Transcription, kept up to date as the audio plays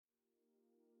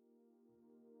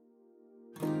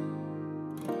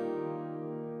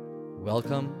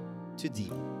Welcome to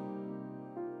Deep,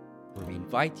 where we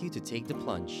invite you to take the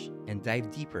plunge and dive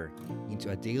deeper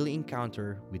into a daily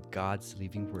encounter with God's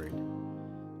living Word.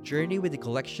 Journey with a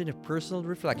collection of personal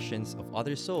reflections of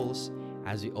other souls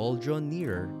as we all draw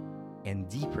nearer and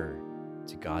deeper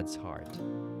to God's heart.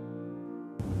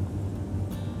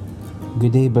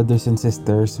 Good day, brothers and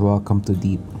sisters. Welcome to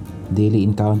Deep, Daily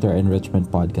Encounter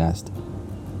Enrichment Podcast.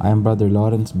 I am Brother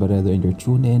Lawrence Barredo, and you're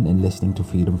tuned in and listening to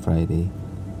Freedom Friday.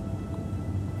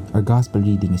 Our Gospel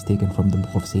reading is taken from the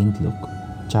book of St. Luke,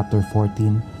 chapter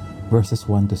 14, verses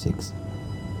 1 to 6.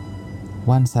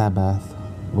 One Sabbath,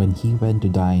 when he went to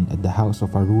dine at the house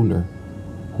of a ruler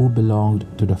who belonged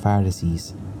to the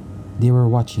Pharisees, they were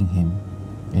watching him,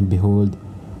 and behold,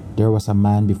 there was a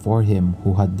man before him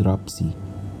who had dropsy.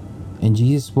 And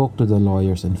Jesus spoke to the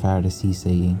lawyers and Pharisees,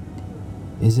 saying,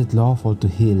 "Is it lawful to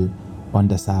heal on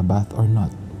the Sabbath or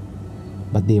not?"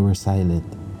 But they were silent.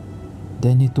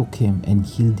 Then he took him and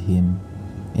healed him,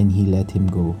 and he let him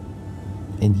go.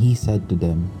 And he said to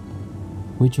them,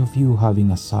 "Which of you,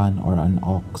 having a son or an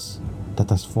ox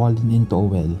that has fallen into a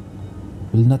well,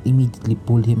 will not immediately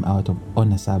pull him out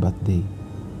on a Sabbath day?"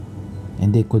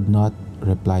 And they could not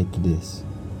reply to this.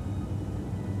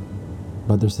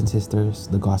 Brothers and sisters,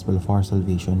 the gospel of our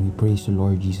salvation, we praise the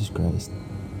Lord Jesus Christ.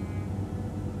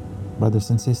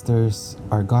 Brothers and sisters,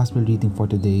 our gospel reading for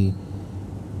today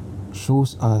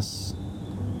shows us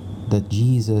that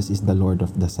Jesus is the Lord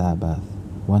of the Sabbath.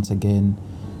 Once again,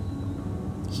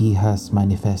 he has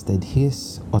manifested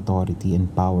his authority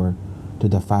and power to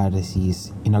the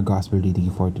Pharisees in our gospel reading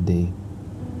for today.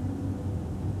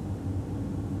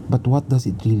 But what does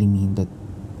it really mean that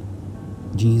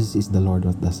Jesus is the Lord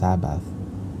of the Sabbath?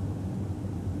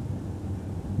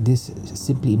 This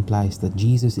simply implies that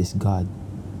Jesus is God.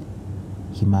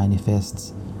 He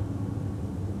manifests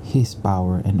his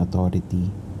power and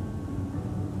authority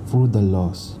through the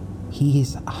laws. He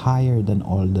is higher than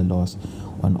all the laws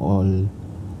on all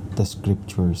the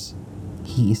scriptures.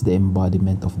 He is the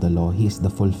embodiment of the law. He is the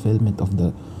fulfillment of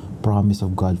the promise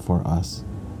of God for us.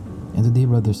 And today,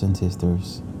 brothers and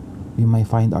sisters, we might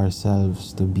find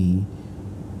ourselves to be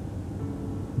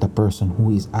the person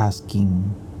who is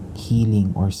asking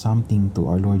healing or something to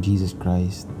our Lord Jesus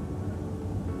Christ,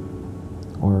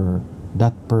 or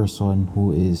that person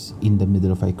who is in the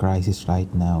middle of a crisis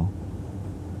right now.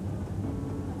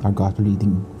 Our gospel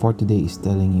reading for today is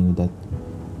telling you that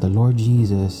the Lord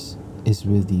Jesus is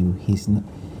with you.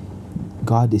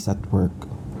 God is at work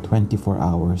 24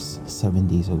 hours, 7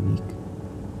 days a week.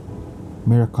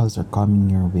 Miracles are coming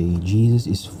your way. Jesus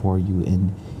is for you,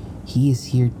 and he is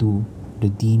here to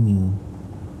redeem you,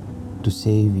 to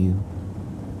save you.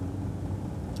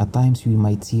 At times we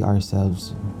might see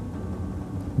ourselves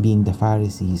being the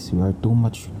Pharisees. We are too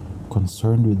much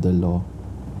concerned with the law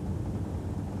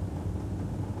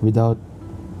without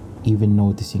even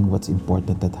noticing what's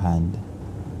important at hand,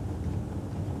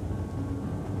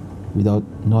 without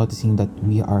noticing that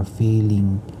we are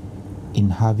failing in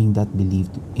having that belief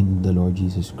in the Lord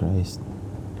Jesus Christ.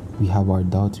 We have our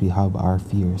doubts, we have our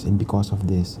fears, and because of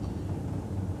this,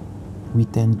 we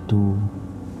tend to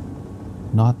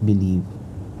not believe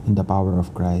in the power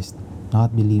of Christ,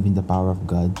 not believe in the power of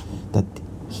God, that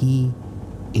he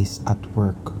is at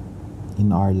work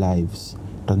in our lives,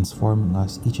 transforming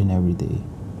us each and every day.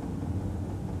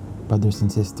 Brothers and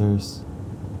sisters,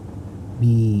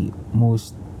 we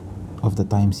most of the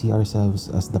time see ourselves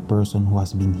as the person who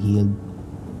has been healed.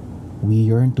 We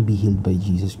yearn to be healed by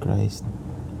Jesus Christ.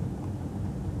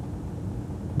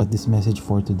 But this message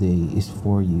for today is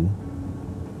for you,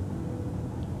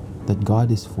 that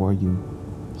God is for you.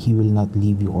 He will not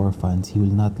leave you orphans. He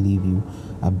will not leave you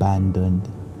abandoned.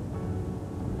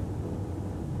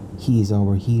 He is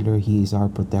our healer. He is our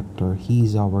protector. He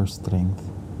is our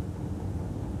strength.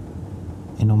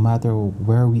 And no matter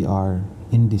where we are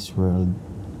in this world,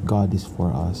 God is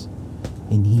for us.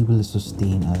 And he will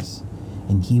sustain us.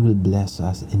 And he will bless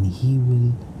us. And he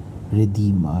will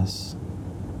redeem us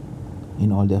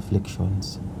in all the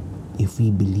afflictions if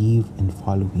we believe and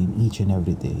follow him each and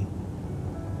every day.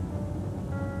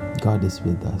 God is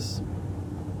with us.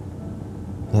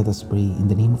 Let us pray in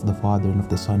the name of the Father, and of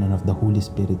the Son, and of the Holy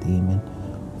Spirit. Amen.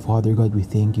 Father God, we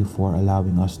thank you for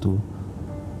allowing us to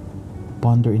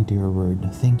ponder into your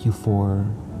word. Thank you for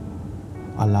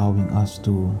allowing us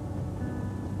to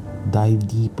dive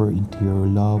deeper into your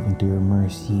love, into your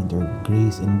mercy, into your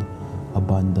grace and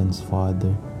abundance,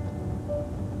 Father.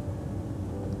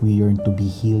 We yearn to be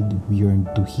healed. We yearn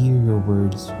to hear your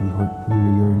words. We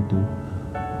yearn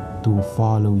to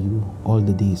follow you all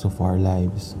the days of our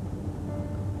lives.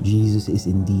 Jesus is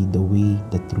indeed the way,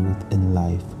 the truth, and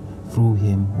life. Through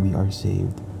him we are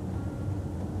saved.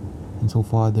 And so,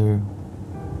 Father,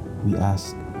 we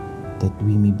ask that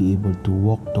we may be able to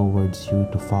walk towards you,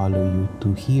 to follow you,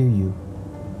 to hear you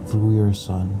through your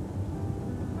Son.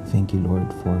 Thank you,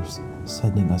 Lord, for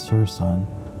sending us your Son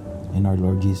and our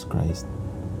Lord Jesus Christ.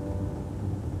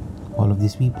 All of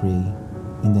this we pray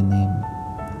in the name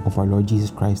of our Lord Jesus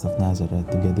Christ of Nazareth,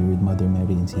 together with Mother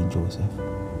Mary and Saint Joseph.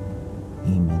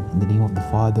 Amen. In the name of the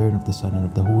Father, and of the Son, and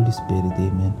of the Holy Spirit.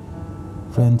 Amen.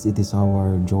 Friends, it is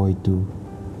our joy to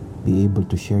be able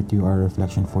to share to you our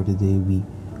reflection for today. We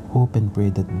hope and pray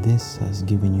that this has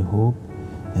given you hope,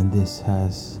 and this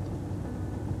has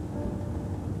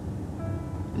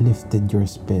lifted your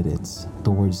spirits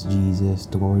towards Jesus,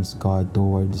 towards God,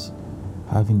 towards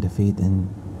having the faith and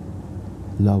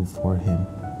love for Him.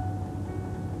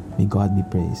 May God be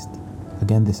praised.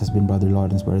 Again, this has been Brother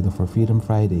Lawrence Barredo for Freedom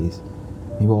Fridays.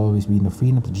 May we always be in the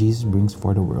freedom that Jesus brings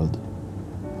for the world.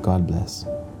 God bless.